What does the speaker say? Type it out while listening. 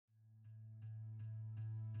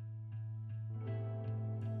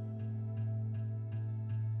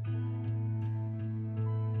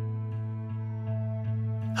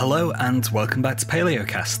Hello and welcome back to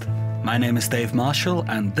Paleocast. My name is Dave Marshall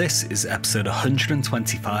and this is episode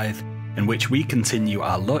 125, in which we continue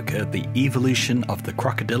our look at the evolution of the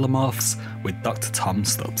Crocodylomorphs with Dr Tom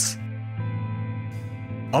Stubbs.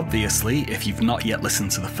 Obviously, if you've not yet listened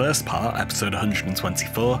to the first part, episode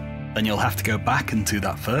 124, then you'll have to go back and do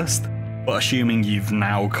that first, but assuming you've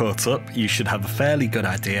now caught up, you should have a fairly good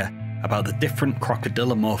idea about the different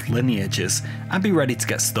Crocodylomorph lineages and be ready to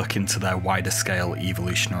get stuck into their wider scale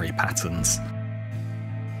evolutionary patterns.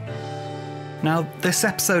 Now, this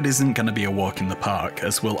episode isn't going to be a walk in the park,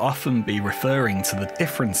 as we'll often be referring to the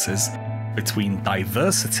differences between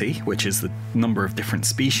diversity, which is the number of different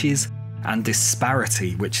species, and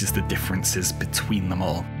disparity, which is the differences between them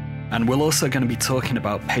all. And we're also going to be talking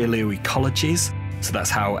about paleoecologies, so that's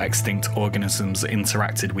how extinct organisms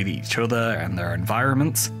interacted with each other and their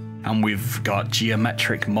environments. And we've got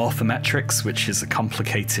geometric morphometrics, which is a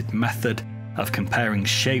complicated method of comparing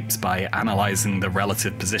shapes by analysing the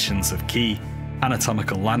relative positions of key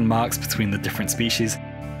anatomical landmarks between the different species.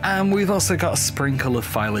 And we've also got a sprinkle of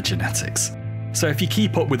phylogenetics. So if you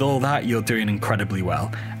keep up with all that, you're doing incredibly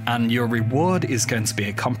well, and your reward is going to be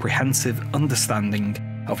a comprehensive understanding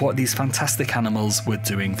of what these fantastic animals were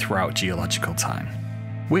doing throughout geological time.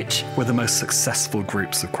 Which were the most successful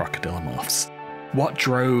groups of crocodylomorphs? What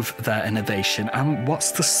drove their innovation, and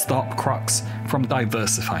what's to stop crocs from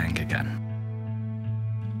diversifying again?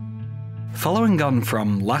 Following on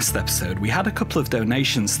from last episode, we had a couple of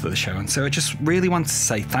donations to the show, and so I just really want to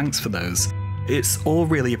say thanks for those. It's all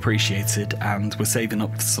really appreciated, and we're saving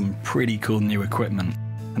up some pretty cool new equipment,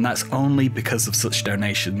 and that's only because of such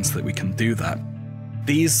donations that we can do that.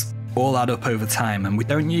 These all add up over time, and we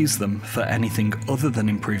don't use them for anything other than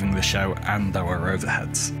improving the show and our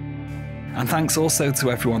overheads. And thanks also to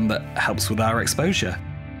everyone that helps with our exposure.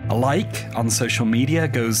 A like on social media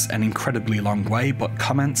goes an incredibly long way, but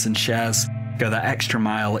comments and shares go that extra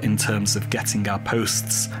mile in terms of getting our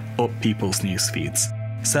posts up people's news feeds.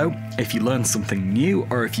 So if you learn something new,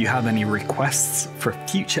 or if you have any requests for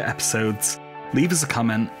future episodes, leave us a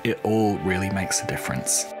comment. It all really makes a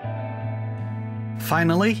difference.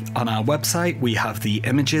 Finally, on our website, we have the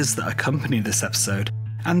images that accompany this episode,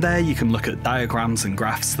 and there you can look at diagrams and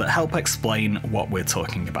graphs that help explain what we're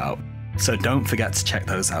talking about. So don't forget to check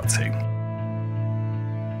those out too.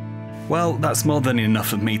 Well, that's more than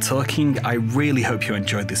enough of me talking. I really hope you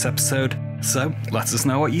enjoyed this episode, so let us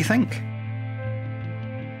know what you think.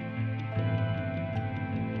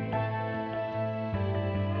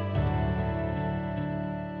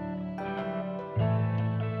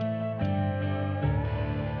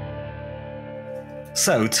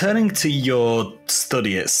 So, turning to your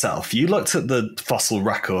study itself, you looked at the fossil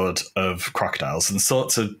record of crocodiles and sought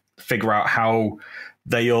to figure out how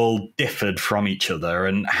they all differed from each other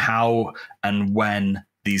and how and when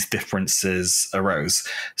these differences arose.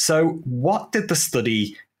 So, what did the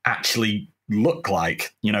study actually look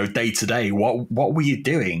like, day to day? What were you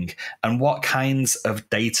doing, and what kinds of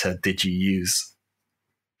data did you use?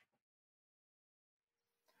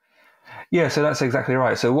 Yeah, so that's exactly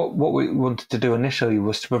right. So what we wanted to do initially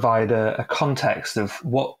was to provide a context of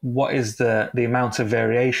what is the amount of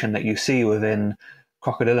variation that you see within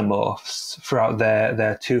crocodylomorphs throughout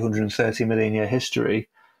their 230 million year history.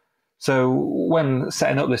 So when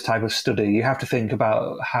setting up this type of study, you have to think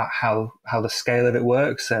about how the scale of it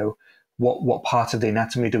works. So what part of the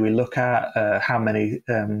anatomy do we look at? How many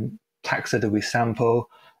taxa do we sample,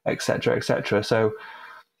 etc., etc. So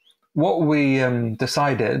what we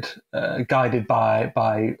decided, guided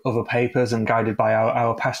by other papers and guided by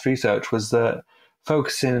our past research, was that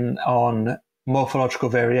focusing on morphological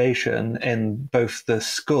variation in both the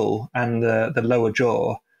skull and the lower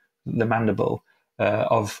jaw, the mandible,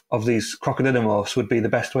 of these crocodylomorphs would be the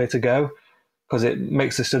best way to go, because it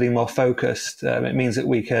makes the study more focused. It means that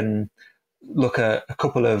we can look at a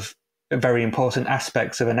couple of very important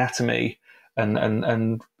aspects of anatomy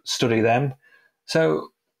and study them. So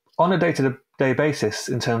on a day-to-day basis,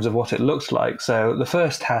 in terms of what it looks like, so the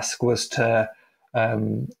first task was to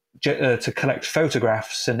collect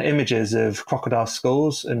photographs and images of crocodile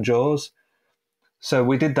skulls and jaws. So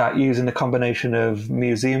we did that using a combination of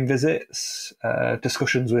museum visits,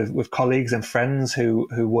 discussions with colleagues and friends who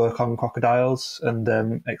work on crocodiles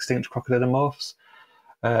and extinct crocodylomorphs,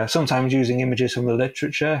 sometimes using images from the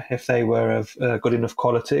literature if they were of good enough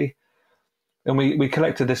quality. And we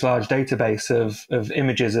collected this large database of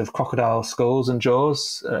images of crocodile skulls and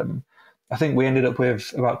jaws. I think we ended up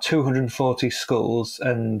with about 240 skulls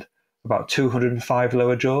and about 205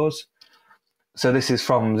 lower jaws. So this is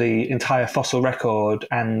from the entire fossil record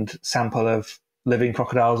and sample of living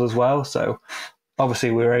crocodiles as well. So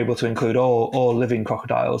obviously we were able to include all living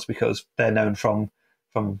crocodiles because they're known from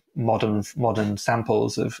modern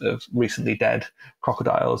samples of recently dead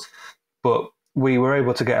crocodiles. But we were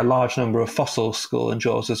able to get a large number of fossil skull and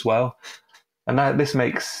jaws as well. And this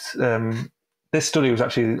makes this study was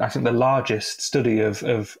actually, I think, the largest study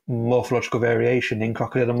of morphological variation in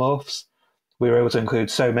crocodylomorphs. We were able to include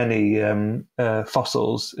so many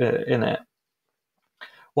fossils in it.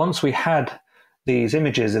 Once we had these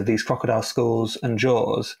images of these crocodile skulls and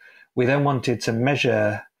jaws, we then wanted to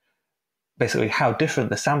measure basically how different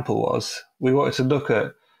the sample was. We wanted to look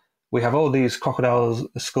at, we have all these crocodile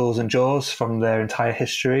skulls and jaws from their entire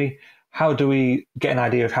history. How do we get an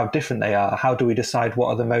idea of how different they are? How do we decide what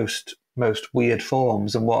are the most weird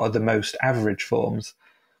forms and what are the most average forms?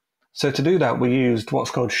 So to do that, we used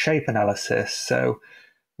what's called shape analysis. So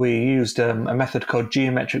we used a method called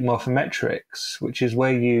geometric morphometrics, which is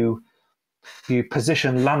where you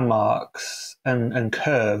position landmarks and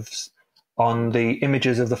curves on the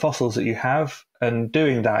images of the fossils that you have. And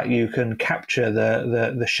doing that, you can capture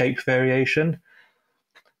the shape variation.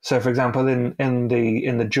 So, for example, in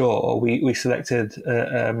the jaw, we selected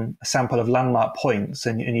a sample of landmark points,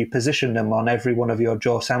 and you position them on every one of your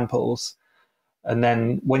jaw samples. And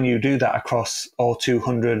then when you do that across all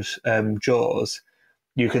 200 jaws,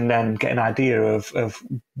 you can then get an idea of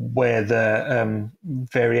where the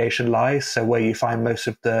variation lies, so where you find most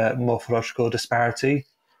of the morphological disparity,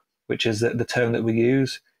 which is the term that we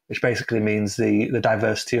use, which basically means the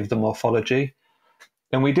diversity of the morphology.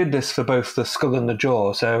 And we did this for both the skull and the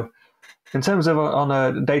jaw. So in terms of on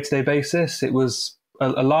a day-to-day basis, it was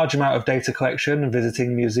a large amount of data collection,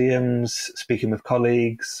 visiting museums, speaking with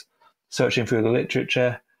colleagues, searching through the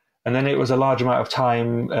literature. And then it was a large amount of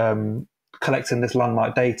time collecting this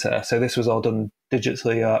landmark data. So this was all done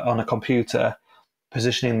digitally on a computer,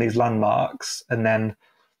 positioning these landmarks. And then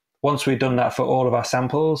once we'd done that for all of our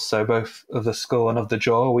samples, so both of the skull and of the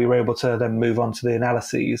jaw, we were able to then move on to the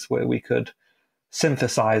analyses where we could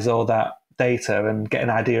synthesize all that data and get an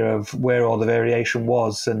idea of where all the variation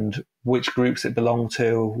was and which groups it belonged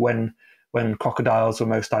to, when crocodiles were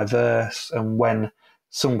most diverse and when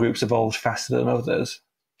some groups evolved faster than others.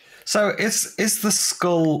 So is the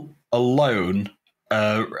skull alone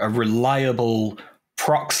a reliable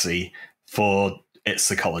proxy for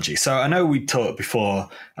its ecology? So I know we talked before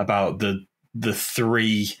about the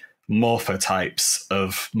three morphotypes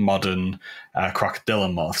of modern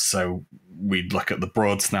crocodylomorphs. So we'd look at the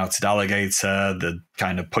broad-snouted alligator, the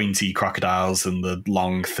kind of pointy crocodiles, and the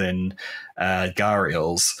long, thin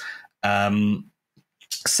gharials.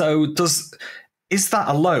 So is that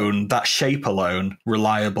alone, that shape alone,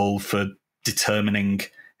 reliable for determining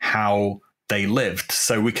how they lived?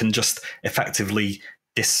 So we can just effectively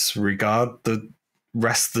disregard the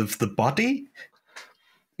rest of the body?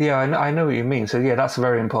 Yeah, I know what you mean. So yeah, that's a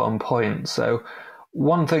very important point. So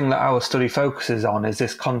one thing that our study focuses on is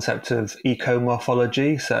this concept of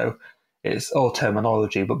ecomorphology. So it's all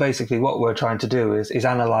terminology, but basically what we're trying to do is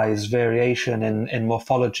analyze variation in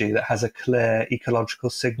morphology that has a clear ecological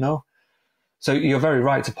signal. So you're very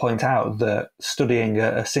right to point out that studying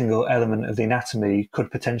a single element of the anatomy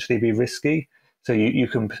could potentially be risky. So you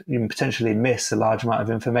can potentially miss a large amount of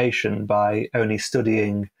information by only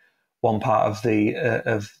studying one part of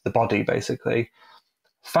the body, basically.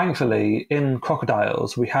 Thankfully, in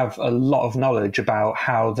crocodiles, we have a lot of knowledge about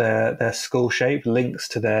how their skull shape links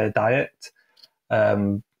to their diet,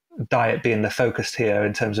 diet being the focus here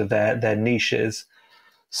in terms of their niches.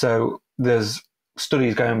 So there's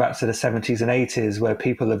studies going back to the 70s and 80s where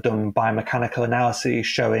people have done biomechanical analyses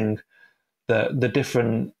showing that the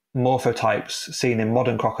different morphotypes seen in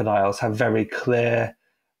modern crocodiles have very clear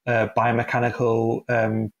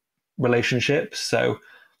biomechanical relationships. So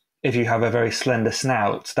if you have a very slender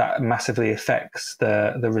snout, that massively affects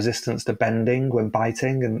the resistance to bending when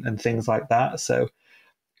biting and things like that. So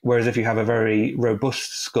whereas if you have a very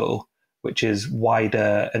robust skull, which is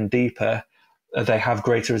wider and deeper, they have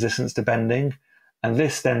greater resistance to bending. And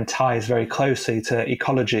this then ties very closely to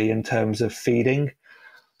ecology in terms of feeding.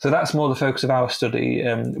 So that's more the focus of our study.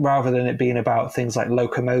 Rather than it being about things like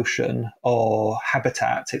locomotion or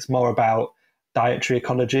habitat, it's more about dietary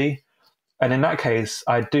ecology. And in that case,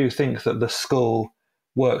 I do think that the skull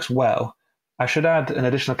works well. I should add an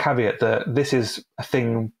additional caveat that this is a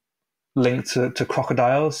thing linked to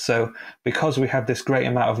crocodiles. So because we have this great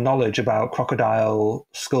amount of knowledge about crocodile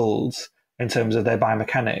skulls in terms of their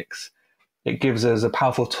biomechanics, it gives us a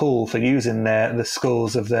powerful tool for using the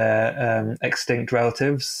skulls of their extinct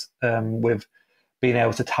relatives with being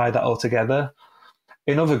able to tie that all together.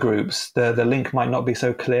 In other groups, the link might not be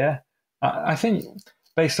so clear. I think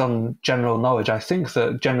based on general knowledge, I think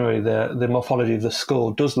that generally the morphology of the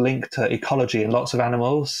skull does link to ecology in lots of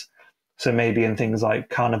animals. So maybe in things like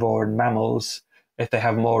carnivore and mammals, if they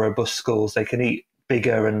have more robust skulls, they can eat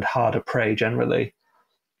bigger and harder prey generally.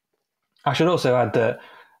 I should also add that,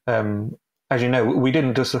 as you know, we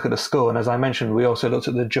didn't just look at the skull, and as I mentioned, we also looked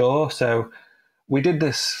at the jaw. So we did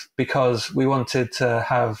this because we wanted to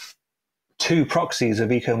have two proxies of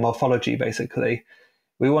ecomorphology, basically.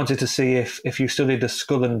 We wanted to see if you studied the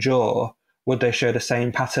skull and jaw, would they show the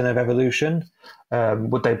same pattern of evolution?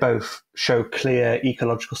 Would they both show clear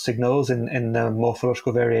ecological signals in the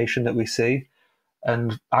morphological variation that we see?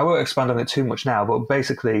 And I won't expand on it too much now, but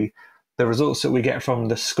basically the results that we get from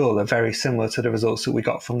the skull are very similar to the results that we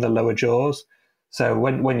got from the lower jaws. So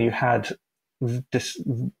when you had this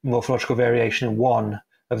morphological variation in one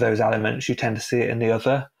of those elements, you tend to see it in the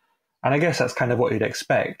other. And I guess that's kind of what you'd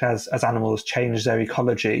expect as animals change their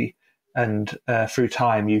ecology, and through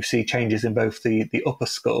time you see changes in both the upper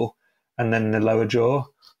skull and then the lower jaw.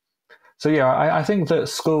 So yeah, I think that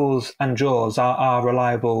skulls and jaws are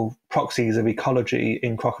reliable proxies of ecology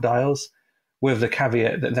in crocodiles, with the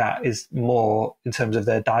caveat that that is more in terms of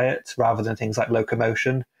their diet rather than things like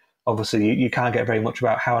locomotion. Obviously, you can't get very much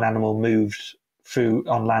about how an animal moved through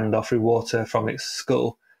on land or through water from its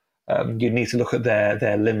skull. You need to look at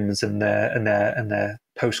their limbs and their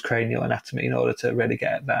postcranial anatomy in order to really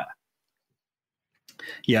get at that.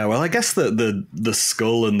 Yeah, well, I guess that the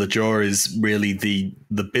skull and the jaw is really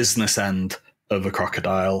the business end of a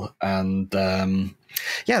crocodile. And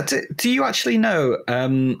do you actually know,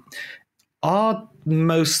 are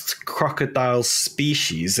most crocodile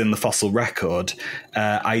species in the fossil record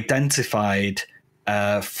identified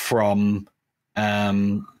from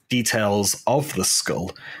details of the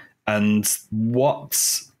skull? And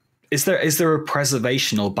is there a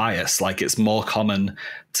preservational bias? Like, it's more common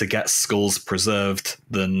to get skulls preserved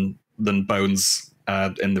than bones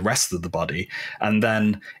in the rest of the body. And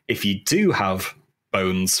then if you do have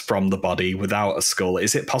bones from the body without a skull,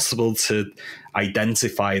 is it possible to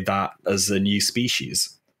identify that as a new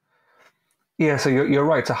species? Yeah, so you're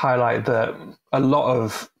right to highlight that a lot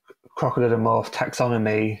of Crocodylomorph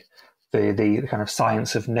taxonomy, the kind of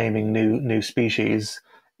science of naming new species,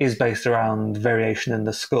 is based around variation in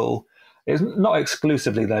the skull. It's not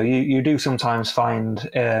exclusively, though. You do sometimes find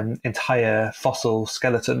entire fossil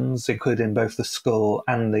skeletons, including both the skull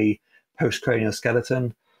and the postcranial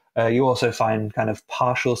skeleton. You also find kind of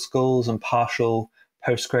partial skulls and partial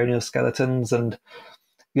postcranial skeletons. And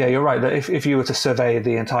yeah, you're right that if you were to survey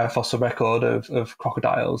the entire fossil record of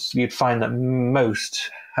crocodiles, you'd find that most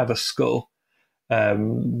have a skull.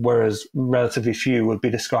 Whereas relatively few would be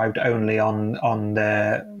described only on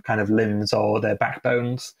their kind of limbs or their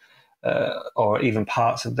backbones, or even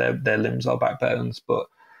parts of their limbs or backbones. But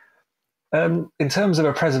in terms of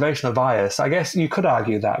a preservational bias, I guess you could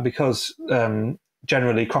argue that because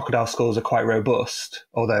generally crocodile skulls are quite robust,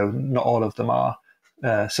 although not all of them are.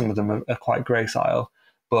 Some of them are quite gracile.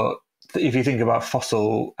 But if you think about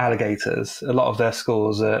fossil alligators, a lot of their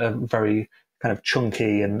skulls are very kind of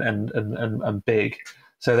chunky and big,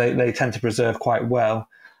 so they tend to preserve quite well.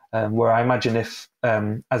 Where I imagine if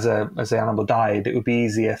as the animal died, it would be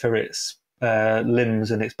easier for its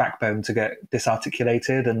limbs and its backbone to get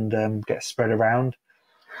disarticulated and get spread around.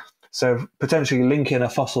 So potentially linking a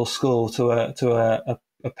fossil skull to a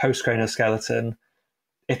postcranial skeleton,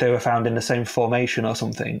 if they were found in the same formation or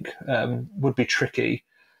something, would be tricky.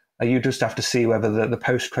 You just have to see whether the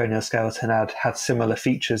postcranial skeleton had similar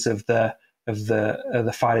features of the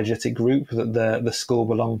phylogenetic group that the skull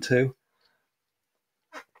belonged to.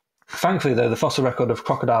 Thankfully, though, the fossil record of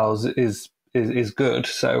crocodiles is good.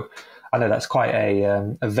 So I know that's quite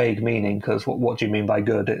a vague meaning, because what do you mean by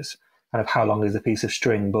good? It's kind of how long is a piece of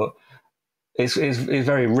string, but it's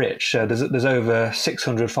very rich. There's over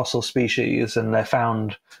 600 fossil species, and they're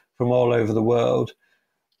found from all over the world.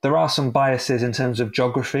 There are some biases in terms of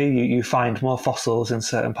geography. You find more fossils in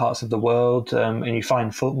certain parts of the world, and you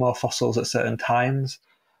find more fossils at certain times.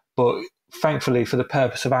 But thankfully, for the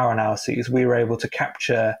purpose of our analyses, we were able to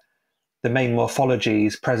capture the main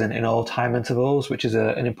morphologies present in all time intervals, which is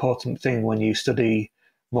an important thing when you study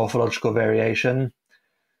morphological variation.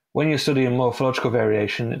 When you're studying morphological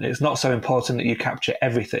variation, it's not so important that you capture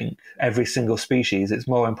everything, every single species. It's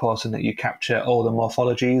more important that you capture all the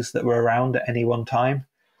morphologies that were around at any one time.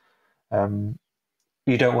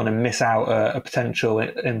 You don't want to miss out a potential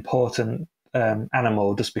important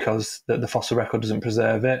animal just because the fossil record doesn't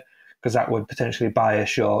preserve it, because that would potentially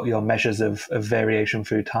bias your measures of variation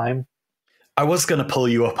through time. I was going to pull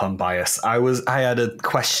you up on bias. I had a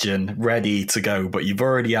question ready to go, but you've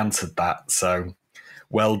already answered that. So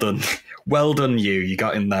Well done. Well done, you. You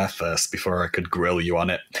got in there first before I could grill you on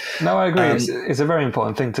it. No, I agree. It's a very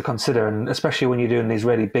important thing to consider, and especially when you're doing these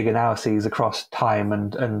really big analyses across time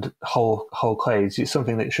and whole clades, it's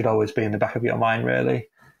something that should always be in the back of your mind, really.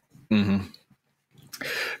 Mm-hmm.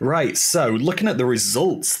 Right. So, looking at the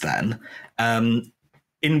results, then,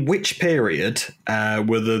 in which period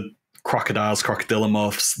were the crocodiles,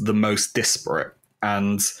 crocodylomorphs, the most disparate?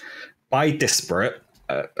 And by disparate,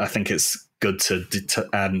 I think it's good to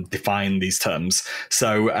define these terms.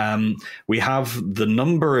 So we have the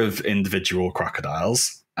number of individual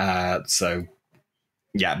crocodiles. So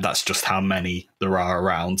yeah, that's just how many there are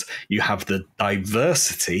around. You have the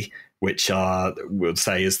diversity, which we'll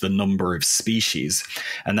say is the number of species.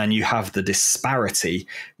 And then you have the disparity,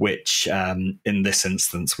 which in this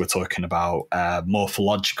instance, we're talking about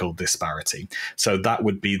morphological disparity. So that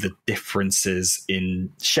would be the differences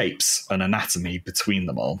in shapes and anatomy between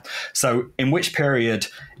them all. So in which period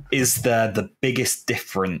is there the biggest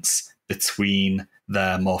difference between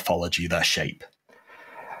their morphology, their shape?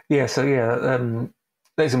 Yeah, so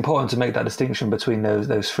it's important to make that distinction between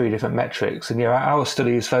those three different metrics. And our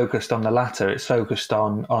study is focused on the latter. It's focused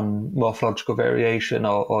on morphological variation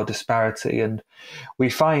or disparity. And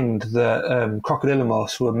we find that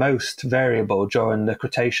crocodylomorphs were most variable during the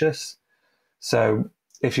Cretaceous. So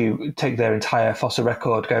if you take their entire fossil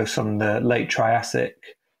record, goes from the late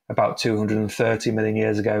Triassic, about 230 million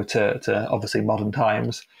years ago, to obviously modern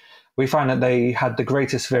times, we find that they had the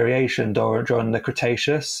greatest variation during the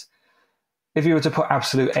Cretaceous. If you were to put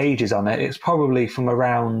absolute ages on it, it's probably from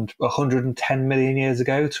around 110 million years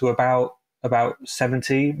ago to about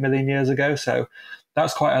 70 million years ago. So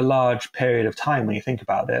that's quite a large period of time when you think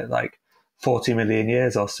about it, like 40 million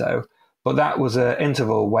years or so. But that was an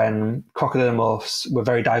interval when crocodylomorphs were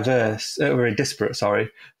very disparate,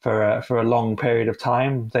 for a long period of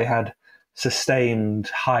time. They had sustained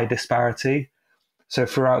high disparity. So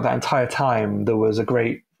throughout that entire time, there was a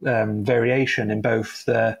great variation in both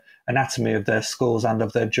the anatomy of their skulls and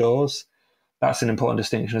of their jaws. That's an important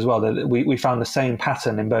distinction as well. That we found the same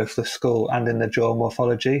pattern in both the skull and in the jaw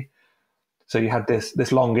morphology. So you had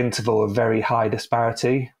this long interval of very high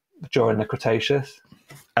disparity during the Cretaceous.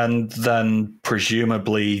 And then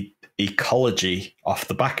presumably ecology off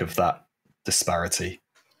the back of that disparity.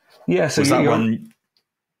 Yeah, so was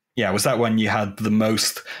that when you had the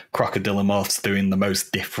most crocodylomorphs doing the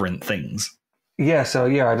most different things? Yeah, so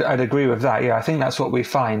I'd agree with that. Yeah, I think that's what we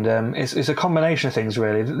find. It's a combination of things,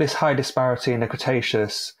 really. This high disparity in the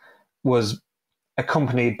Cretaceous was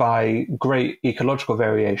accompanied by great ecological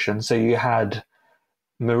variation. So you had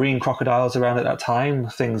marine crocodiles around at that time,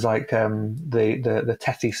 things like the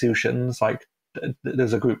Pt2, like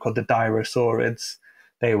there's a group called the Dirosaurids.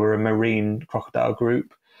 They were a marine crocodile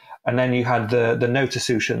group. And then you had the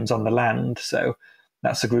Notosuchians on the land. So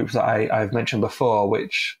that's a group that I've mentioned before,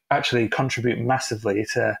 which actually contribute massively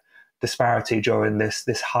to disparity during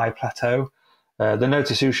this high plateau. The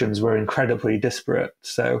Notosuchians were incredibly disparate.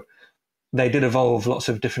 So they did evolve lots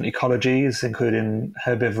of different ecologies, including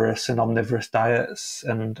herbivorous and omnivorous diets,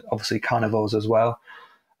 and obviously carnivores as well.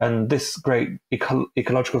 And this great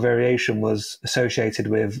ecological variation was associated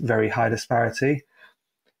with very high disparity.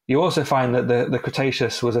 You also find that the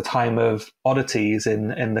Cretaceous was a time of oddities in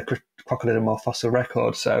the crocodylomorph fossil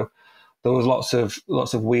record. So there was lots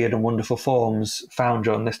of weird and wonderful forms found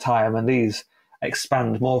during this time, and these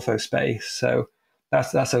expand morphospace. So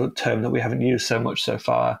that's a term that we haven't used so much so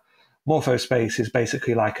far. Morphospace is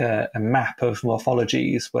basically like a map of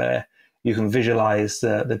morphologies where you can visualize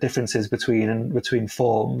the differences between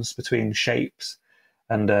forms, between shapes,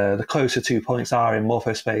 and the closer 2 points are in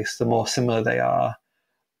morphospace, the more similar they are.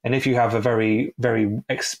 And if you have a very, very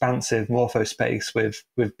expansive morphospace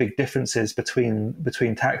with big differences between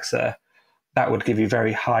taxa, that would give you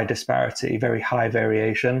very high disparity, very high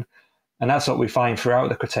variation. And that's what we find throughout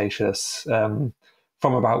the Cretaceous, from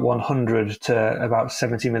about 100 to about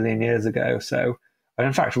 70 million years ago. So, and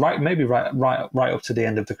in fact, right up to the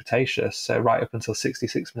end of the Cretaceous, so right up until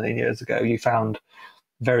 66 million years ago, you found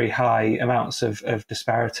very high amounts of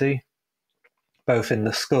disparity, both in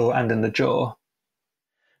the skull and in the jaw.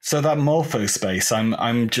 So that morphospace,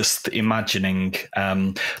 I'm just imagining,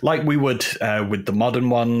 like we would with the modern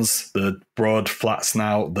ones, the broad flat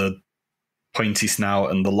snout, the pointy snout,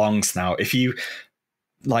 and the long snout. If you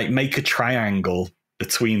like make a triangle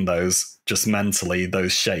between those, just mentally,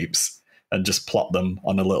 those shapes, and just plot them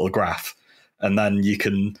on a little graph, and then you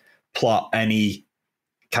can plot any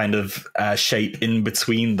kind of shape in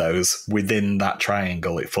between those within that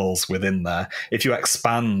triangle. It falls within there. If you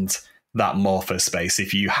expand that morphospace,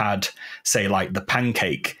 if you had, say, like the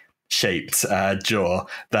pancake shaped jaw,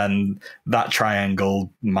 then that triangle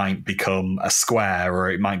might become a square, or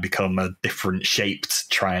it might become a different shaped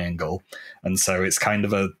triangle. And so it's kind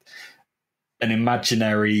of an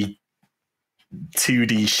imaginary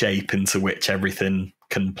 2D shape into which everything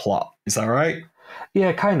can plot. Is that right?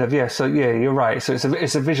 Yeah, kind of. Yeah. So yeah, you're right. So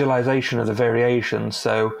it's a visualization of the variation.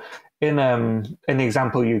 So in the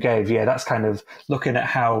example you gave, yeah, that's kind of looking at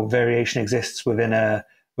how variation exists within a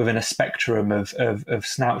spectrum of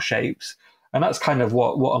snout shapes. And that's kind of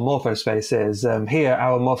what a morphospace is. Here,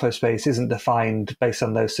 our morphospace isn't defined based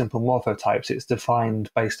on those simple morphotypes. It's defined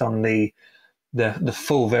based on the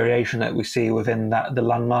full variation that we see within the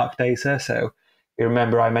landmark data. So you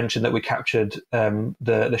remember I mentioned that we captured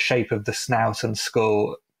the shape of the snout and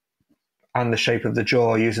skull and the shape of the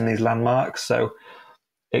jaw using these landmarks. So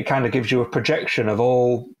it kind of gives you a projection of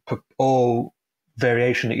all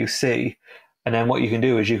variation that you see. And then what you can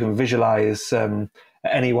do is you can visualize at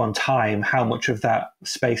any one time how much of that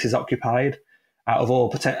space is occupied out of all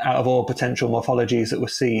potential morphologies that were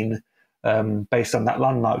seen based on that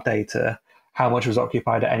landmark data, how much was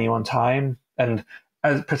occupied at any one time. And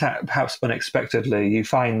as perhaps unexpectedly, you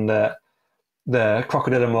find that the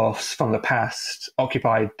crocodylomorphs from the past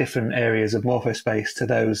occupied different areas of morphospace to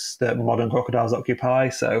those that modern crocodiles occupy.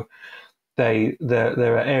 So there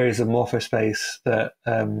are areas of morphospace that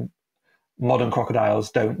modern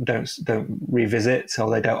crocodiles don't revisit, or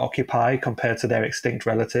they don't occupy compared to their extinct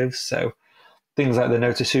relatives. So things like the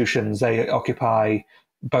notosuchians, they occupy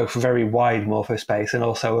both very wide morphospace and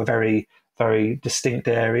also a very, very distinct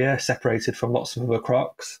area separated from lots of other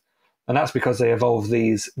crocs. And that's because they evolved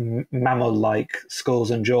these mammal-like skulls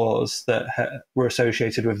and jaws that were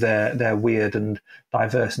associated with their weird and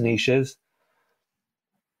diverse niches.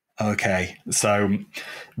 Okay, so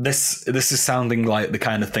this is sounding like the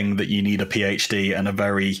kind of thing that you need a PhD and a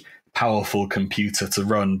very powerful computer to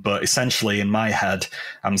run. But essentially, in my head,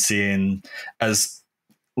 I'm seeing as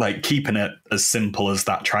like keeping it as simple as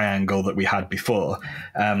that triangle that we had before.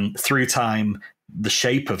 Through time, the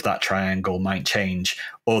shape of that triangle might change,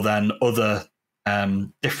 or then other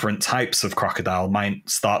different types of crocodile might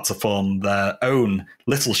start to form their own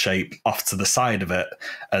little shape off to the side of it.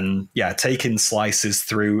 And yeah, taking slices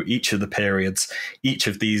through each of the periods, each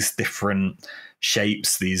of these different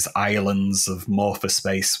shapes, these islands of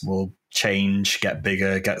morphospace will change, get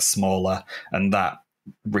bigger, get smaller, and that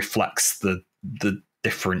reflects the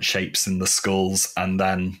different shapes in the skulls and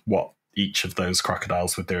then what each of those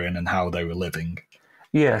crocodiles were doing and how they were living.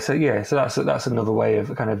 So that's another way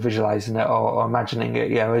of kind of visualizing it or imagining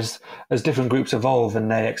it. Yeah, as different groups evolve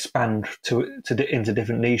and they expand into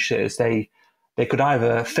different niches, they could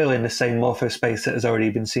either fill in the same morphospace that has already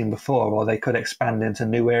been seen before, or they could expand into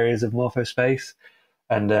new areas of morphospace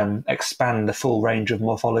and expand the full range of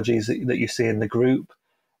morphologies that you see in the group.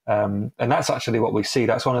 And that's actually what we see.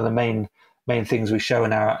 That's one of the main things we show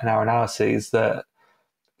in our analyses, that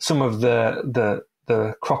some of the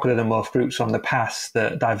crocodylomorph groups from the past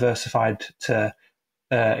that diversified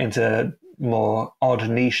into more odd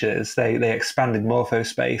niches, they expanded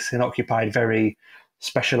morphospace and occupied very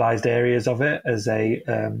specialized areas of it as they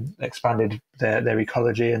expanded their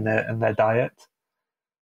ecology and their diet.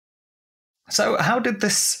 So how did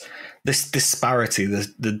this disparity,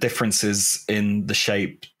 the differences in the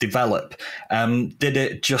shape develop? Did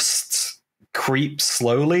it just creep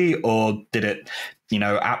slowly, or did it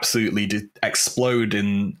absolutely explode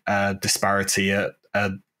in disparity at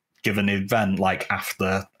a given event, like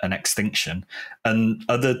after an extinction? And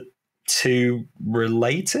are the two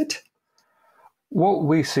related? What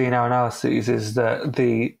we see in our analyses is that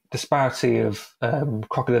the disparity of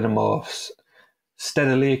crocodylomorphs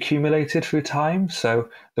steadily accumulated through time. So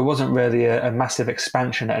there wasn't really a massive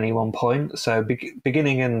expansion at any one point. So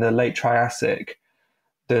beginning in the late Triassic,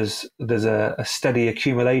 there's a steady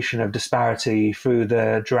accumulation of disparity through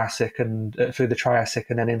the Jurassic and through the Triassic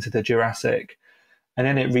and then into the Jurassic. And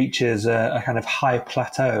then it reaches a kind of high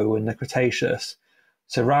plateau in the Cretaceous.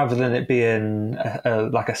 So rather than it being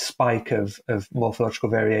like a spike of morphological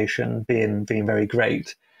variation being very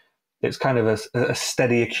great, it's kind of a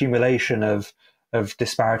steady accumulation of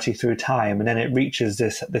disparity through time. And then it reaches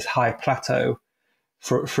this high plateau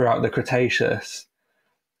throughout the Cretaceous.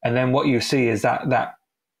 And then what you see is that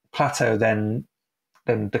plateau then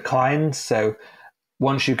declines. So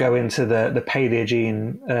once you go into the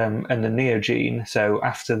Paleogene and the Neogene, so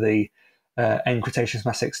after the end Cretaceous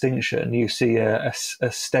mass extinction, you see a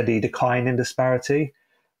steady decline in disparity.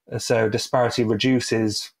 So disparity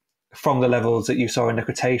reduces from the levels that you saw in the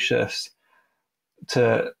Cretaceous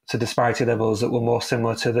to disparity levels that were more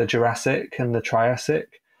similar to the Jurassic and the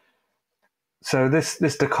Triassic. So this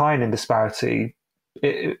decline in disparity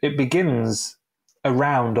it begins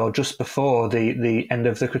around or just before the end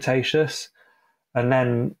of the Cretaceous, and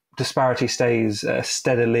then disparity stays at a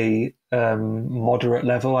steadily moderate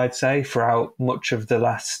level, I'd say, throughout much of the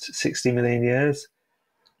last 60 million years.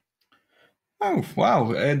 Oh,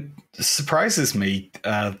 wow. It surprises me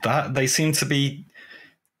that they seem to be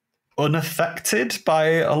unaffected by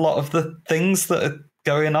a lot of the things that are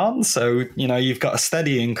going on. So, you've got a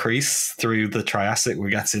steady increase through the Triassic. We're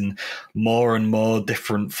getting more and more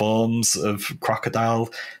different forms of crocodile.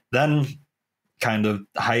 Then kind of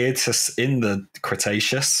hiatus in the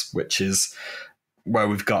Cretaceous, which is where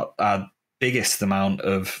we've got our biggest amount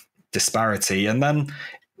of disparity. And then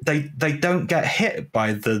they don't get hit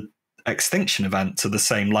by the extinction event to the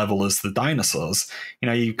same level as the dinosaurs.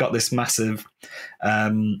 You've got this massive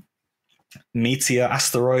meteor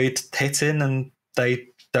asteroid hitting, and you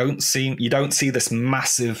don't see this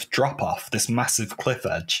massive drop off, this massive cliff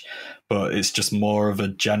edge, but it's just more of a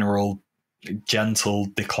general gentle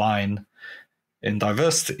decline in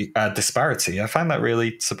disparity. I find that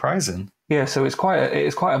really surprising. Yeah, so it's quite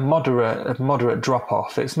a moderate drop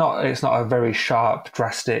off. It's not a very sharp,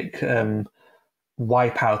 drastic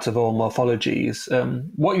wipeout of all morphologies.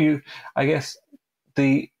 What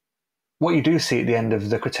you do see at the end of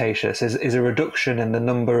the Cretaceous is a reduction in the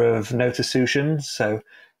number of notosuchians. So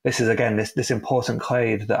this is again this important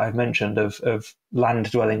clade that I've mentioned of land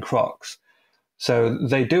dwelling crocs. So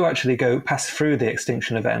they do actually pass through the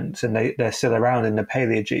extinction event, and they're still around in the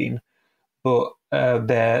Paleogene, but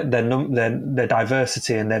their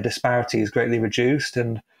diversity and their disparity is greatly reduced,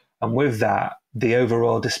 and with that, the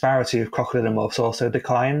overall disparity of crocodylomorphs also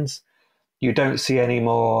declines. You don't see any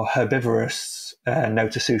more herbivorous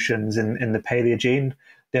notosuchians in the Paleogene.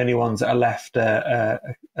 The only ones that are left are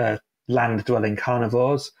land-dwelling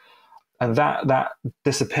carnivores. And that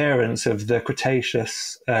disappearance of the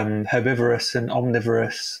Cretaceous herbivorous and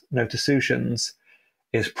omnivorous notosuchians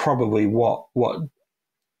is probably what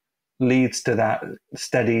leads to that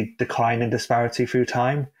steady decline in disparity through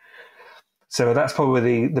time. So that's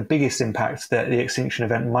probably the biggest impact that the extinction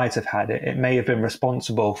event might have had. It may have been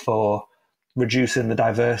responsible for reducing the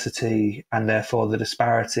diversity and therefore the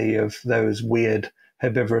disparity of those weird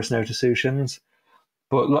herbivorous notosuchians.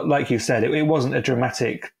 But like you said, it wasn't a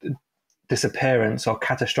dramatic disappearance or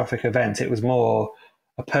catastrophic event. It was more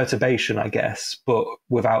a perturbation, I guess, but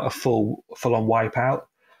without a full-on wipeout.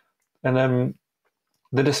 And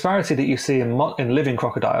the disparity that you see in living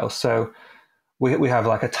crocodiles, so we have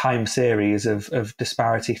like a time series of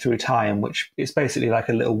disparity through time, which is basically like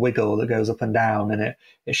a little wiggle that goes up and down, and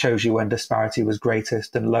it shows you when disparity was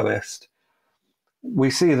greatest and lowest.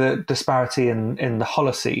 We see the disparity in the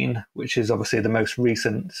Holocene, which is obviously the most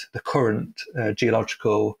recent, the current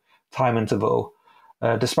geological time interval.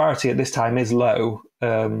 Disparity at this time is low.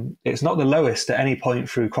 It's not the lowest at any point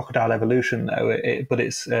through crocodile evolution, though, but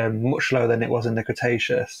it's much lower than it was in the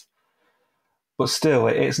Cretaceous. But still,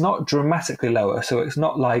 it's not dramatically lower, so it's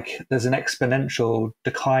not like there's an exponential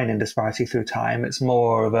decline in disparity through time. It's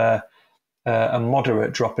more of a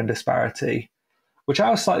moderate drop in disparity, which I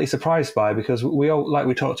was slightly surprised by, because like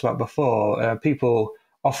we talked about before, people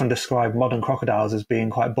often describe modern crocodiles as being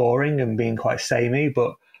quite boring and being quite samey,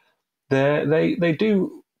 but they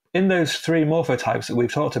do, in those three morphotypes that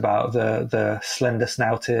we've talked about, the slender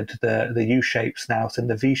snouted, the U-shaped snout, and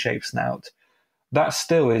the V-shaped snout, that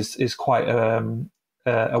still is quite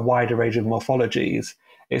a wider range of morphologies.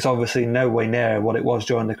 It's obviously nowhere near what it was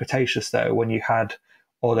during the Cretaceous, though, when you had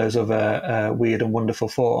all those other weird and wonderful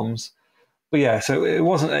forms. But yeah, so it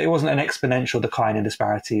wasn't an exponential decline in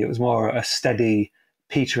disparity. It was more a steady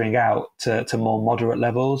petering out to more moderate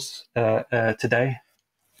levels today.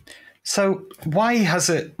 So why has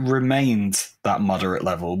it remained that moderate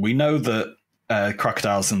level? We know that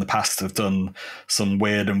crocodiles in the past have done some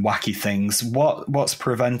weird and wacky things. What's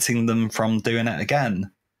preventing them from doing it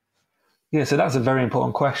again? Yeah, so that's a very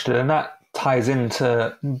important question, and that ties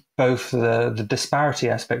into both the disparity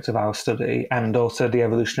aspect of our study and also the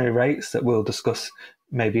evolutionary rates that we'll discuss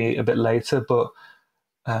maybe a bit later. But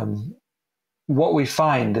what we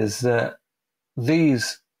find is that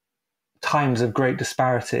these times of great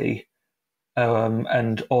disparity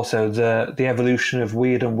and also the evolution of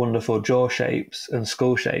weird and wonderful jaw shapes and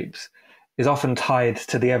skull shapes is often tied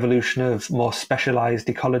to the evolution of more specialized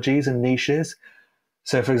ecologies and niches.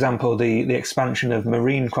 So, for example, the expansion of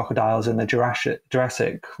marine crocodiles in the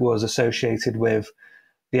Jurassic was associated with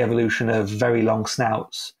the evolution of very long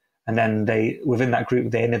snouts. And then within that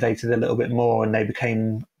group, they innovated a little bit more, and they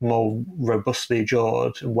became more robustly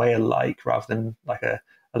jawed, whale-like, rather than like a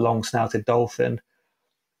long-snouted dolphin.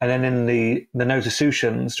 And then in the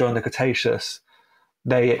notosuchians during the Cretaceous,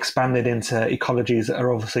 they expanded into ecologies that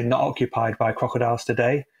are obviously not occupied by crocodiles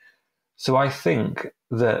today. So I think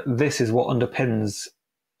that this is what underpins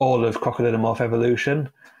all of crocodilomorph evolution.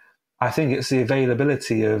 I think it's the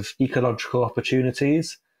availability of ecological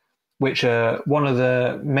opportunities, which are one of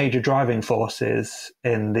the major driving forces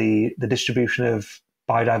in the distribution of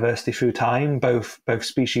biodiversity through time, both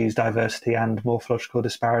species diversity and morphological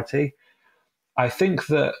disparity. I think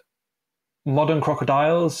that modern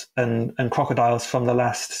crocodiles and crocodiles from the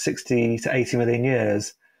last 60 to 80 million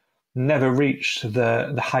years never reached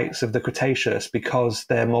the heights of the Cretaceous because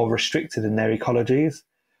they're more restricted in their ecologies.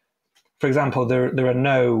 For example,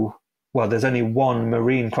 there's only one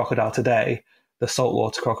marine crocodile today, the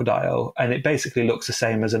saltwater crocodile, and it basically looks the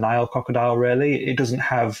same as a Nile crocodile, really. It doesn't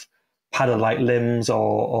have paddle-like limbs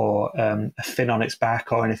or a fin on its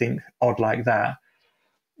back or anything odd like that.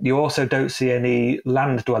 You also don't see any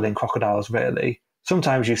land-dwelling crocodiles, really.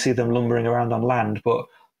 Sometimes you see them lumbering around on land, but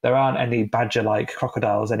there aren't any badger-like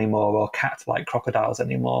crocodiles anymore or cat-like crocodiles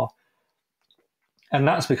anymore. And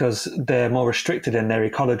that's because they're more restricted in their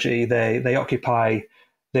ecology. They occupy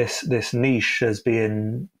this niche as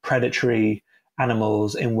being predatory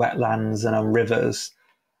animals in wetlands and on rivers.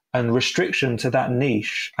 And restriction to that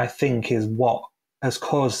niche, I think, is what has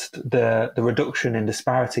caused the reduction in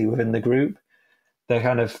disparity within the group. They're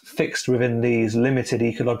kind of fixed within these limited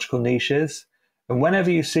ecological niches. And whenever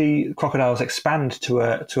you see crocodiles expand to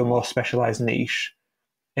a more specialized niche,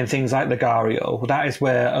 in things like the gharial, that is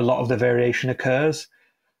where a lot of the variation occurs.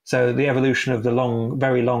 So the evolution of the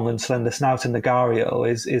very long and slender snout in the gharial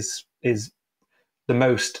is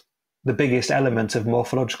the biggest element of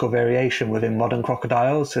morphological variation within modern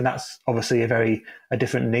crocodiles, and that's obviously a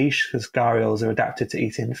different niche because gharials are adapted to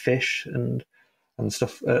eating fish and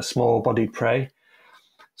stuff, small-bodied prey.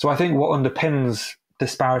 So I think what underpins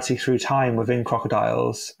disparity through time within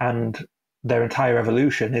crocodiles and their entire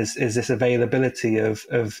evolution is this availability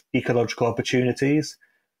of ecological opportunities,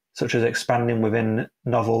 such as expanding within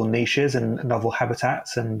novel niches and novel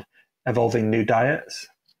habitats and evolving new diets.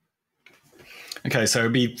 Okay, so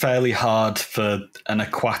it'd be fairly hard for an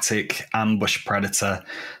aquatic ambush predator,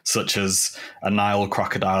 such as a Nile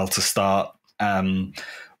crocodile, to start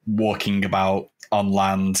walking about on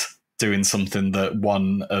land doing something that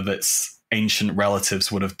one of its ancient relatives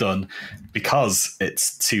would have done, because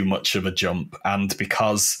it's too much of a jump and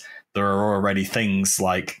because there are already things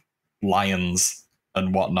like lions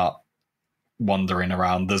and whatnot wandering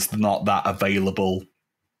around. There's not that available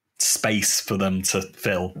space for them to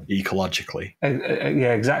fill ecologically.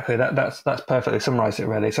 Yeah, exactly. That's perfectly summarised it,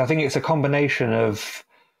 really. So I think it's a combination of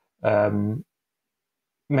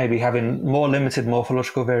maybe having more limited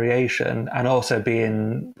morphological variation and also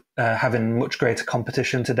having much greater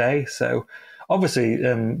competition today. So obviously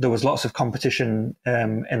there was lots of competition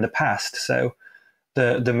in the past. So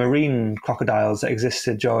the marine crocodiles that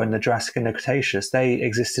existed during the Jurassic and the Cretaceous, they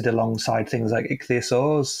existed alongside things like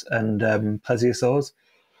ichthyosaurs and plesiosaurs.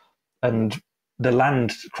 And the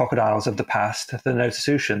land crocodiles of the past, the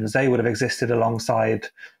Notosuchians, they would have existed alongside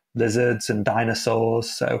lizards and dinosaurs.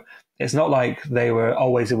 So it's not like they were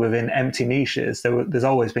always within empty niches. There's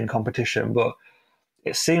always been competition, but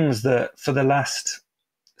it seems that for the last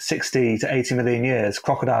 60 to 80 million years,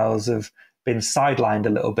 crocodiles have been sidelined a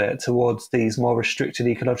little bit towards these more restricted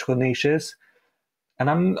ecological niches.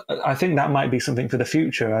 And I think that might be something for the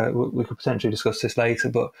future. We could potentially discuss this later,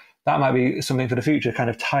 but that might be something for the future, kind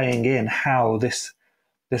of tying in how this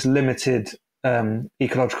limited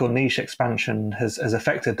ecological niche expansion has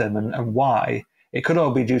affected them and why. It could all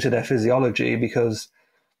be due to their physiology, because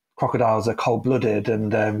crocodiles are cold-blooded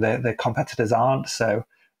and their competitors aren't. So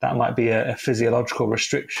that might be a physiological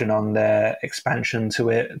restriction on their expansion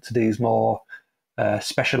to these more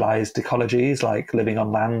specialized ecologies, like living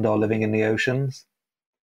on land or living in the oceans.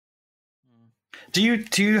 Do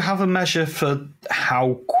you have a measure for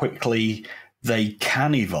how quickly they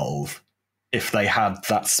can evolve if they had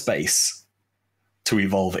that space to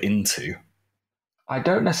evolve into? We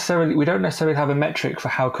don't necessarily have a metric for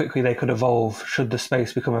how quickly they could evolve should the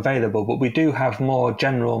space become available, but we do have more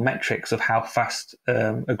general metrics of how fast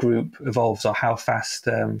a group evolves or how fast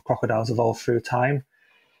crocodiles evolve through time.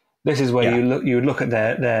 This is where you look at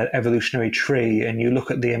their evolutionary tree and you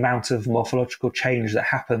look at the amount of morphological change that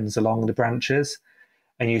happens along the branches,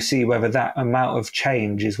 and you see whether that amount of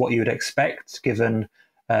change is what you would expect given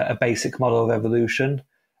a basic model of evolution.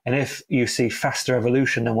 And if you see faster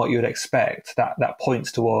evolution than what you would expect, that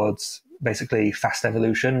points towards basically fast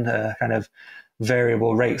evolution, kind of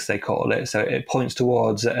variable rates, they call it. So it points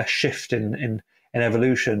towards a shift in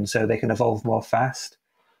evolution so they can evolve more fast.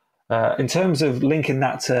 In terms of linking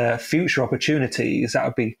that to future opportunities, that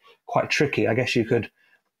would be quite tricky. I guess you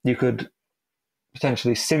could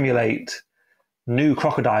potentially simulate new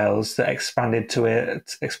crocodiles that expanded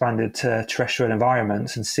to terrestrial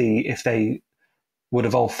environments and see if they would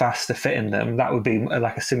evolve fast to fit in them. That would be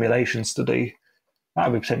like a simulation study. That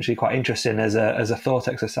would be potentially quite interesting as a thought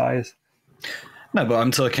exercise. No, but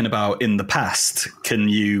I'm talking about in the past. Can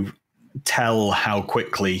you tell how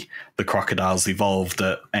quickly the crocodiles evolved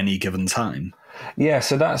at any given time? Yeah,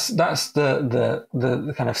 so that's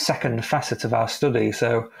the kind of second facet of our study.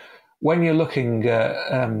 So when you're looking at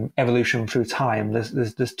evolution through time,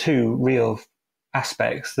 there's two real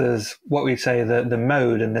aspects. There's what we say the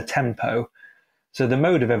mode and the tempo. So the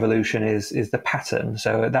mode of evolution is the pattern.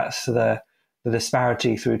 So that's the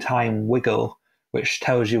disparity through time wiggle, which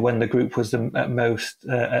tells you when the group was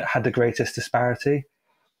had the greatest disparity.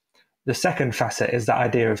 The second facet is the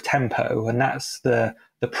idea of tempo, and that's the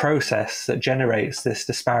process that generates this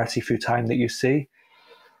disparity through time that you see.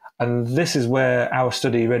 And this is where our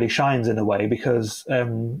study really shines in a way, because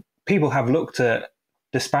people have looked at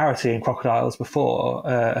disparity in crocodiles before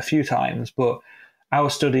a few times, but our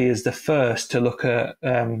study is the first to look at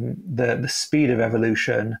the speed of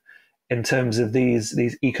evolution in terms of these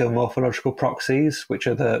ecomorphological proxies, which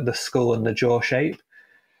are the skull and the jaw shape.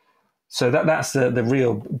 So that's the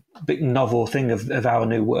real big novel thing of our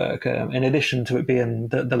new work. In addition to it being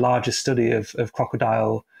the largest study of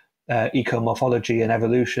crocodile ecomorphology and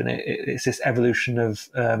evolution, it's this evolution of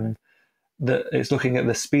it's looking at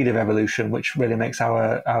the speed of evolution, which really makes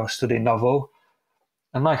our study novel.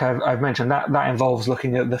 And like I've mentioned, that involves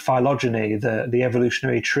looking at the phylogeny, the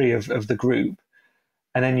evolutionary tree of the group,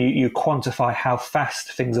 and then you quantify how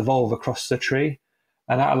fast things evolve across the tree,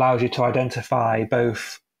 and that allows you to identify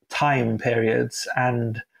both time periods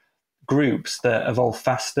and groups that evolve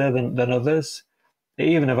faster than others. It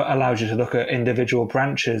even allows you to look at individual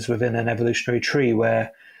branches within an evolutionary tree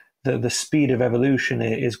where the speed of evolution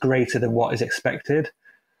is greater than what is expected.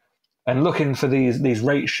 And looking for these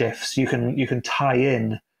rate shifts, you can tie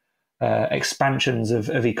in expansions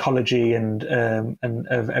of ecology and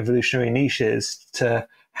of evolutionary niches to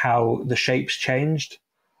how the shapes changed.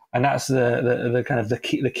 And that's the kind of the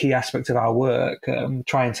key aspect of our work,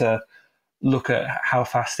 trying to look at how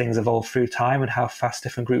fast things evolve through time and how fast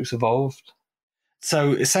different groups evolved.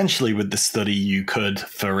 So essentially with the study, you could,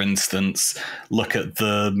 for instance, look at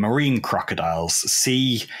the marine crocodiles,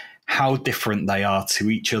 see how different they are to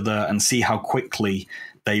each other and see how quickly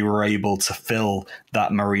they were able to fill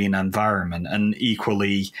that marine environment. And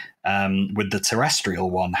equally with the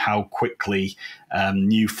terrestrial one, how quickly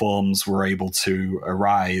new forms were able to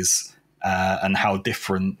arise and how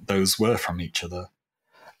different those were from each other.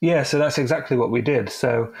 Yeah, so that's exactly what we did.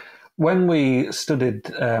 So when we studied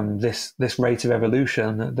this rate of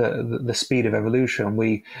evolution, the speed of evolution,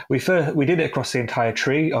 we did it across the entire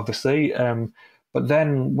tree, obviously. But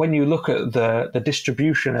then when you look at the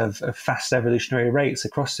distribution of fast evolutionary rates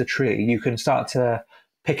across the tree, you can start to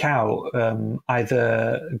pick out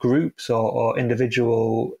either groups or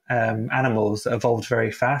individual animals that evolved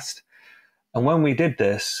very fast. And when we did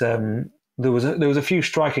this, there was a few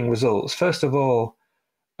striking results. First of all,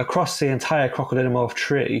 across the entire Crocodylomorph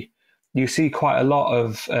tree, you see quite a lot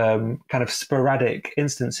of kind of sporadic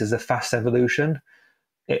instances of fast evolution.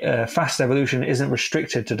 Fast evolution isn't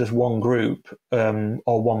restricted to just one group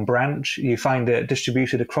or one branch. You find it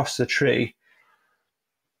distributed across the tree.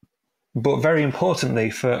 But very importantly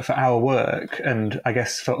for our work, and I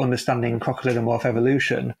guess for understanding Crocodylomorph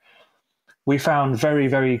evolution, we found very,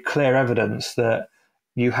 very clear evidence that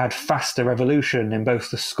you had faster evolution in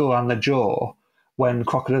both the skull and the jaw when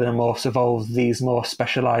Crocodylomorphs evolved these more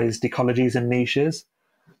specialized ecologies and niches.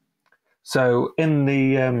 So in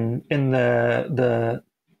the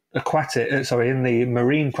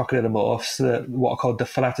marine crocodylomorphs, what are called the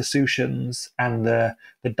Phalatosutians and the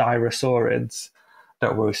Dirosaurids,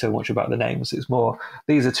 don't worry so much about the names. It's more,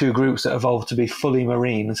 these are two groups that evolved to be fully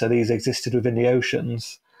marine, so these existed within the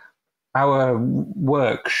oceans. Our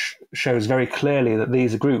work shows very clearly that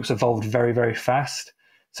these groups evolved very, very fast.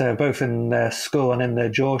 So both in their skull and in their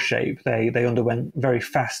jaw shape, they underwent very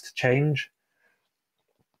fast change.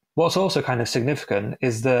 What's also kind of significant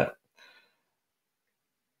is that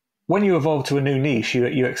when you evolve to a new niche,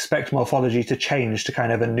 you expect morphology to change to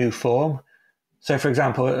kind of a new form. So, for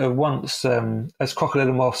example, once as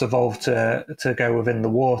crocodylomorphs evolved to go within the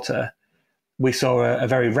water, we saw a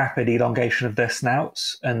very rapid elongation of their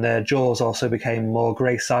snouts, and their jaws also became more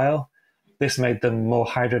gracile. This made them more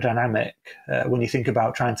hydrodynamic. When you think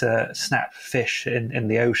about trying to snap fish in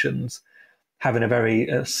the oceans, having a very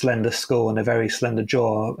slender skull and a very slender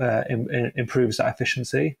jaw improves that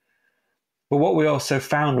efficiency. But what we also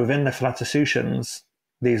found within the Phalatocutians,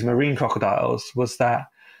 these marine crocodiles, was that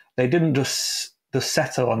they didn't just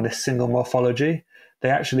settle on this single morphology. They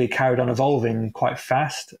actually carried on evolving quite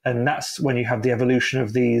fast. And that's when you have the evolution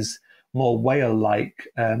of these more whale-like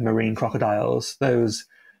marine crocodiles, those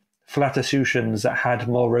Phalatocutians that had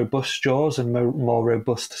more robust jaws and more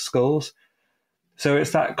robust skulls. So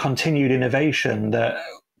it's that continued innovation that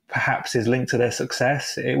perhaps is linked to their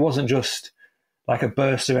success. It wasn't just like a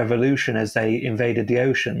burst of evolution as they invaded the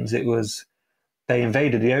oceans. It was they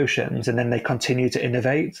invaded the oceans and then they continued to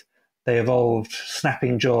innovate. They evolved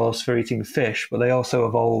snapping jaws for eating fish, but they also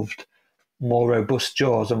evolved more robust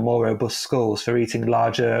jaws and more robust skulls for eating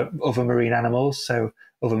larger other marine animals, so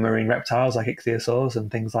other marine reptiles like ichthyosaurs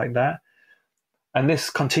and things like that. And this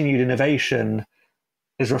continued innovation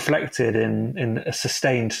is reflected in a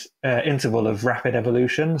sustained interval of rapid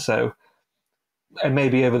evolution. So and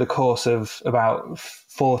maybe over the course of about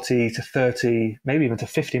 40 to 30, maybe even to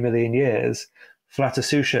 50 million years,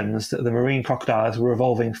 Phalatocutians, the marine crocodiles, were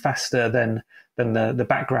evolving faster than the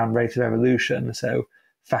background rate of evolution, so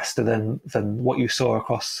faster than what you saw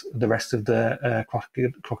across the rest of the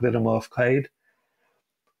Crocodylomorph clade.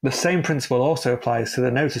 The same principle also applies to the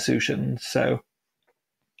Notosuchians. So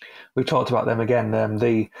we've talked about them again,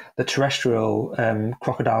 the terrestrial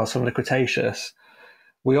crocodiles from the Cretaceous.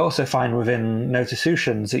 We also find within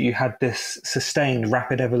Notosuchians that you had this sustained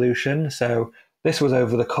rapid evolution. So this was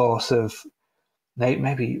over the course of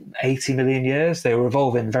maybe 80 million years. They were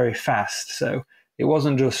evolving very fast. So it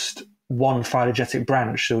wasn't just one phylogenetic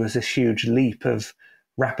branch. There was this huge leap of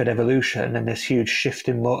rapid evolution and this huge shift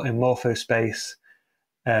in morphospace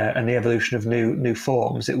and the evolution of new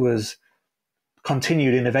forms. It was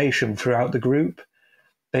continued innovation throughout the group.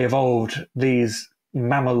 They evolved these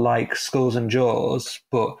mammal-like skulls and jaws,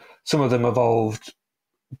 but some of them evolved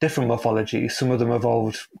different morphologies. Some of them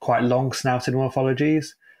evolved quite long-snouted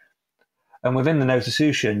morphologies. And within the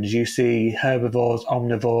Notosuchians, you see herbivores,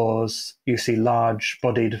 omnivores, you see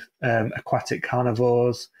large-bodied aquatic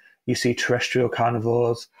carnivores, you see terrestrial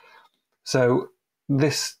carnivores. So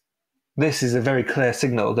this is a very clear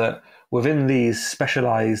signal that within these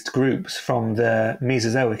specialized groups from the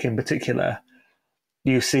Mesozoic in particular,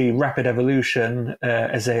 you see rapid evolution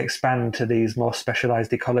as they expand to these more specialized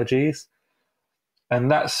ecologies. And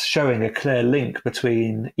that's showing a clear link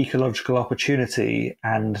between ecological opportunity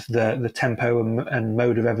and the tempo and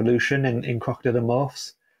mode of evolution in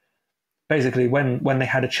crocodylomorphs. Basically, when they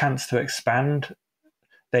had a chance to expand,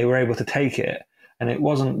 they were able to take it. And it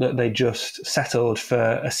wasn't that they just settled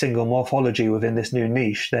for a single morphology within this new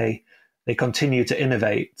niche. They continued to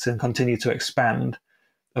innovate and continue to expand,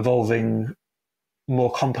 evolving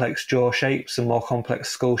more complex jaw shapes and more complex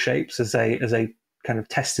skull shapes as they kind of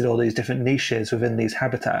tested all these different niches within these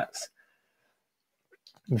habitats.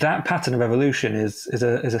 That pattern of evolution is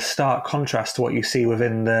a stark contrast to what you see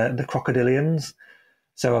within the crocodilians.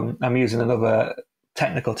 So I'm using another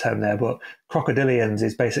technical term there, but crocodilians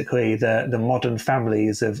is basically the modern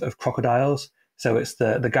families of crocodiles. So it's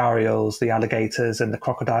the gharials, the alligators, and the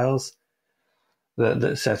crocodiles.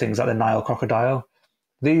 So things like the Nile crocodile.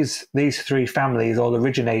 These three families all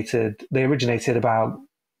originated about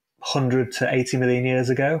 100 to 80 million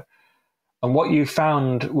years ago. And what you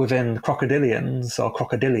found within crocodilians, or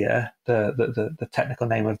crocodilia, the technical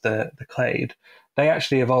name of the clade, they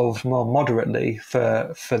actually evolved more moderately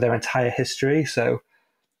for their entire history. So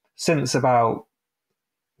since about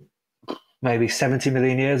maybe 70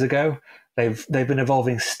 million years ago, they've been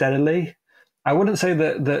evolving steadily. I wouldn't say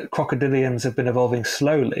that crocodilians have been evolving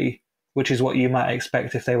slowly, which is what you might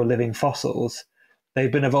expect if they were living fossils.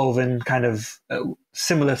 They've been evolving kind of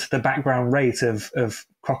similar to the background rate of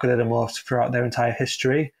crocodylomorphs throughout their entire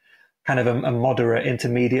history, kind of a moderate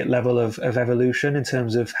intermediate level of evolution in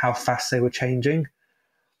terms of how fast they were changing.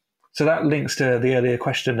 So that links to the earlier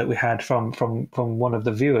question that we had from one of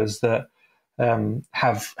the viewers, that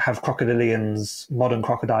have crocodilians, modern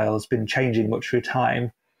crocodiles, been changing much through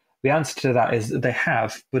time? The answer to that is that they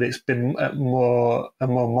have, but it's been at a more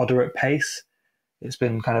moderate pace. It's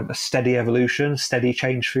been kind of a steady evolution, steady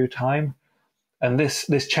change through time. And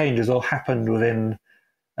this change has all happened within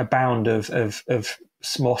a bound of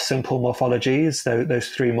more simple morphologies, those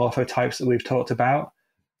three morphotypes that we've talked about.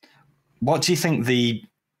 What do you think the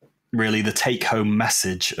take-home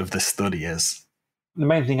message of this study is? The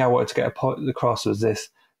main thing I wanted to get across was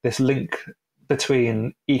this link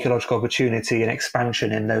between ecological opportunity and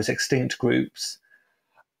expansion in those extinct groups,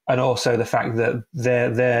 and also the fact that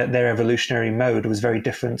their evolutionary mode was very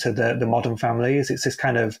different to the modern families. It's this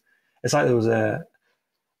kind of, it's like there was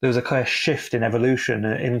a clear shift in evolution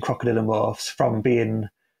in crocodylomorphs from being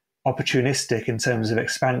opportunistic in terms of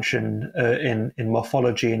expansion in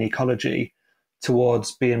morphology and ecology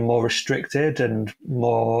towards being more restricted and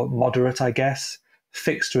more moderate, I guess,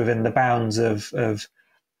 fixed within the bounds of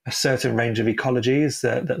a certain range of ecologies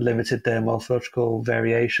that limited their morphological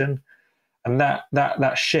variation. And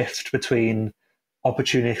that shift between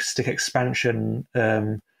opportunistic expansion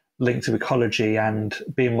linked to ecology and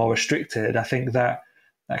being more restricted, I think that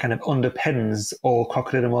kind of underpins all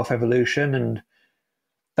crocodilomorph evolution, and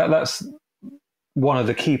that's one of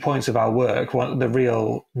the key points of our work. The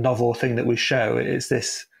real novel thing that we show is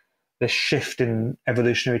this shift in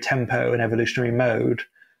evolutionary tempo and evolutionary mode,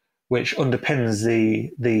 which underpins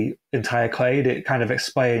the entire clade. It kind of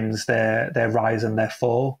explains their rise and their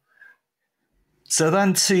fall. So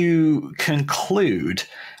then, to conclude,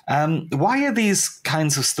 why are these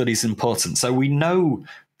kinds of studies important? So we know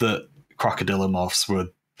that crocodilomorphs were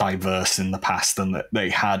diverse in the past and that they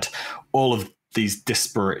had all of these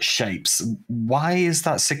disparate shapes. Why is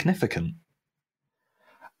that significant?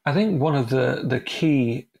 I think one of the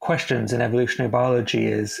key questions in evolutionary biology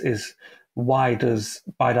is why does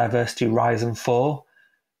biodiversity rise and fall?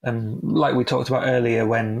 Like we talked about earlier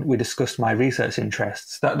when we discussed my research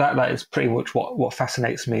interests, that is pretty much what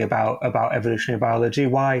fascinates me about evolutionary biology.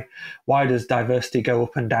 Why does diversity go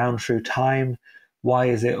up and down through time? Why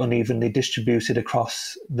is it unevenly distributed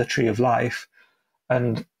across the tree of life?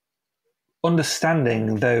 And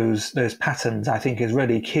understanding those patterns, I think, is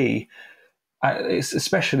really key. It's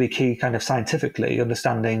especially key kind of scientifically,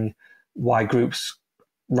 understanding why groups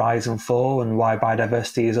rise and fall and why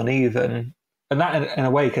biodiversity is uneven. And that, in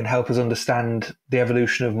a way, can help us understand the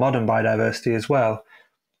evolution of modern biodiversity as well.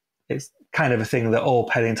 It's kind of a thing that all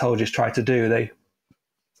paleontologists try to do. They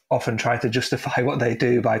often try to justify what they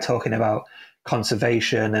do by talking about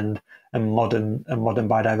conservation and modern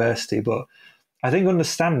biodiversity. But I think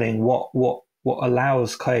understanding what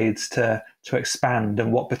allows clades to expand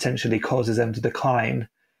and what potentially causes them to decline,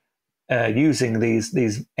 using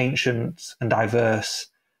these ancient and diverse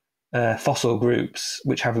fossil groups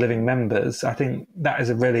which have living members, I think that is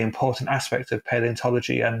a really important aspect of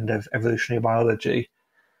paleontology and of evolutionary biology.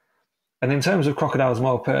 And in terms of crocodiles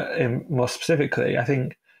more specifically, I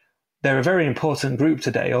think they're a very important group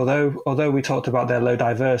today. Although we talked about their low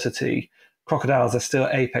diversity, crocodiles are still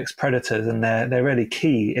apex predators, and they're really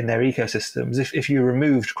key in their ecosystems. If you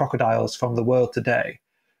removed crocodiles from the world today,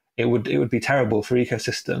 it would be terrible for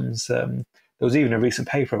ecosystems. There was even a recent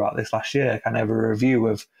paper about this last year, kind of a review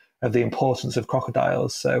of the importance of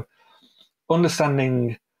crocodiles. So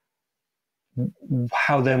understanding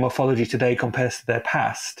how their morphology today compares to their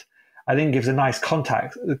past, I think gives a nice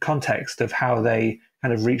context of how they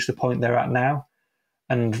kind of reach the point they're at now.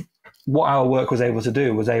 And what our work was able to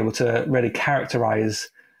do was able to really characterize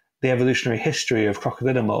the evolutionary history of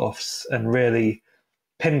crocodilomorphs and really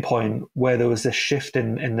pinpoint where there was this shift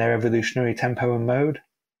in their evolutionary tempo and mode.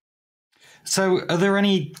 So are there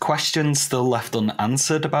any questions still left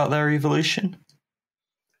unanswered about their evolution?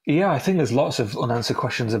 Yeah, I think there's lots of unanswered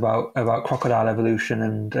questions about crocodile evolution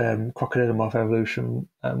and crocodilomorph evolution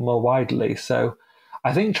more widely. So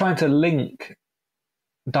I think trying to link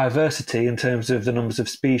diversity in terms of the numbers of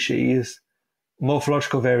species,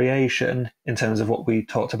 morphological variation in terms of what we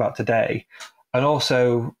talked about today, and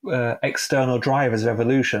also external drivers of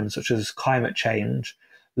evolution, such as climate change,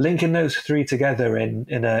 linking those three together in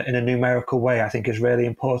a numerical way, I think, is really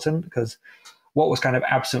important, because what was kind of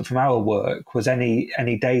absent from our work was any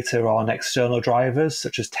data on external drivers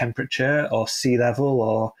such as temperature or sea level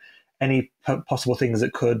or any possible things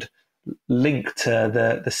that could link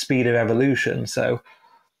to the speed of evolution. So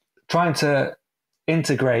trying to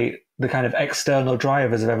integrate the kind of external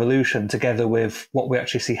drivers of evolution together with what we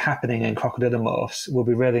actually see happening in crocodilomorphs will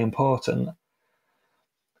be really important.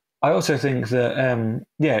 I also think that,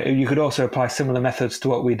 you could also apply similar methods to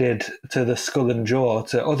what we did to the skull and jaw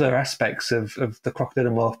to other aspects of the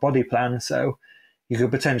crocodilomorph body plan. So you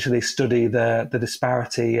could potentially study the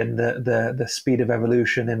disparity and the speed of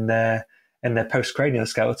evolution in their postcranial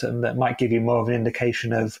skeleton that might give you more of an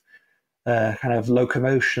indication of kind of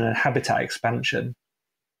locomotion and habitat expansion.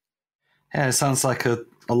 Yeah, it sounds like a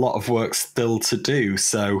lot of work still to do.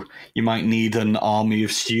 So you might need an army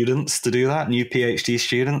of students to do that, new PhD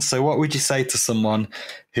students. So what would you say to someone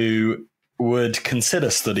who would consider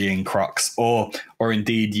studying crocs or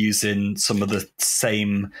indeed using some of the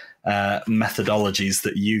same methodologies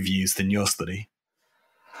that you've used in your study?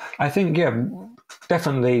 I think,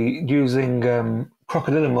 definitely using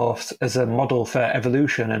crocodilomorphs as a model for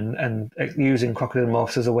evolution and using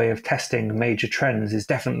crocodilomorphs as a way of testing major trends is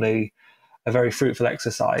definitely a very fruitful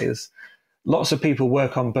exercise. lots of people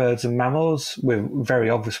work on birds and mammals with very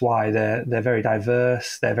obvious why. They're very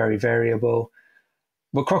diverse, they're very variable.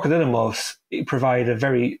 But crocodylomorphs provide a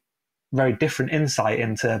very, very different insight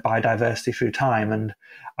into biodiversity through time, and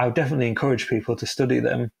I would definitely encourage people to study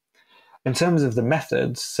them. In terms of the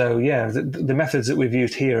methods, so yeah, the methods that we've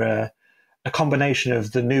used here are a combination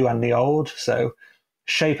of the new and the old. So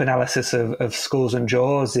shape analysis of skulls and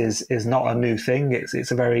jaws is not a new thing.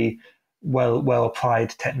 It's a very well applied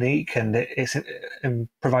technique, and it's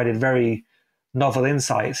provided very novel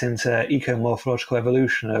insights into ecomorphological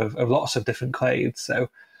evolution of lots of different clades. So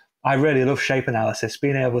I really love shape analysis,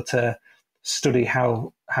 being able to study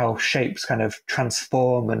how shapes kind of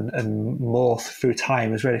transform and morph through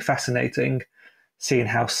time is really fascinating. Seeing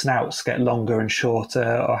how snouts get longer and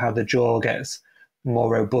shorter, or how the jaw gets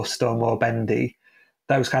more robust or more bendy.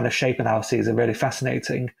 Those kind of shape analyses are really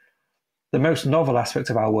fascinating. The most novel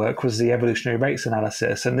aspect of our work was the evolutionary rates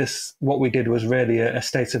analysis, and what we did was really a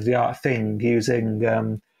state-of-the-art thing,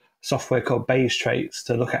 using software called Bayes traits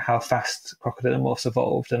to look at how fast crocodylomorphs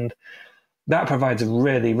evolved, and that provides a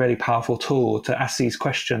really, really powerful tool to ask these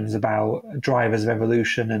questions about drivers of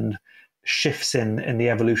evolution and shifts in the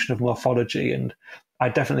evolution of morphology. And I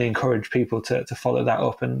definitely encourage people to follow that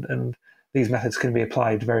up, and these methods can be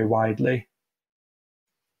applied very widely.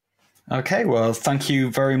 Okay, well, thank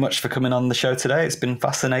you very much for coming on the show today. It's been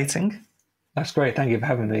fascinating. That's great. Thank you for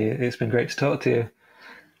having me. It's been great to talk to you.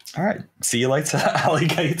 All right. See you later,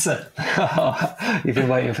 alligator. You've been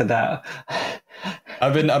waiting for that.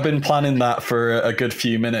 I've been planning that for a good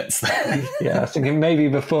few minutes. Yeah, I was thinking maybe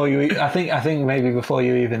before you. I think maybe before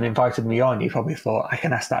you even invited me on, you probably thought I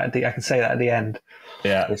can ask that. I can say that at the end.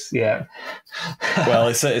 Yeah. Yeah. Well,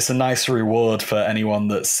 it's a nice reward for anyone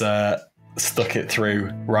that's stuck it through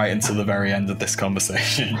right into the very end of this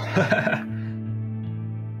conversation.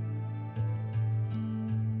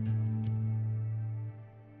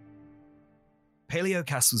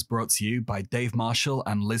 Paleocast was brought to you by Dave Marshall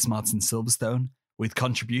and Liz Martin Silverstone, with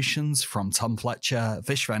contributions from Tom Fletcher,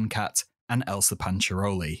 Vish Venkat, and Elsa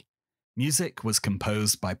Pancharoli. Music was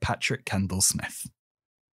composed by Patrick Kendall Smith.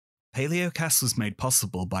 Paleocast was made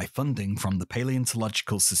possible by funding from the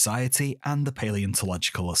Paleontological Society and the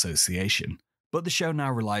Paleontological Association, but the show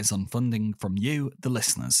now relies on funding from you, the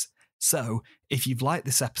listeners. So, if you've liked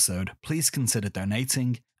this episode, please consider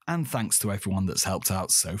donating, and thanks to everyone that's helped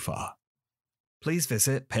out so far. Please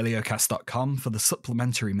visit paleocast.com for the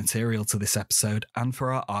supplementary material to this episode and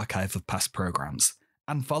for our archive of past programs,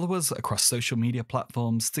 and follow us across social media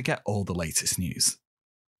platforms to get all the latest news.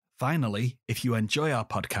 Finally, if you enjoy our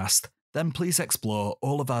podcast, then please explore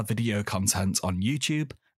all of our video content on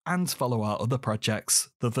YouTube and follow our other projects,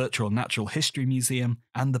 the Virtual Natural History Museum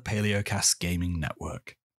and the Paleocast Gaming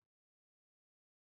Network.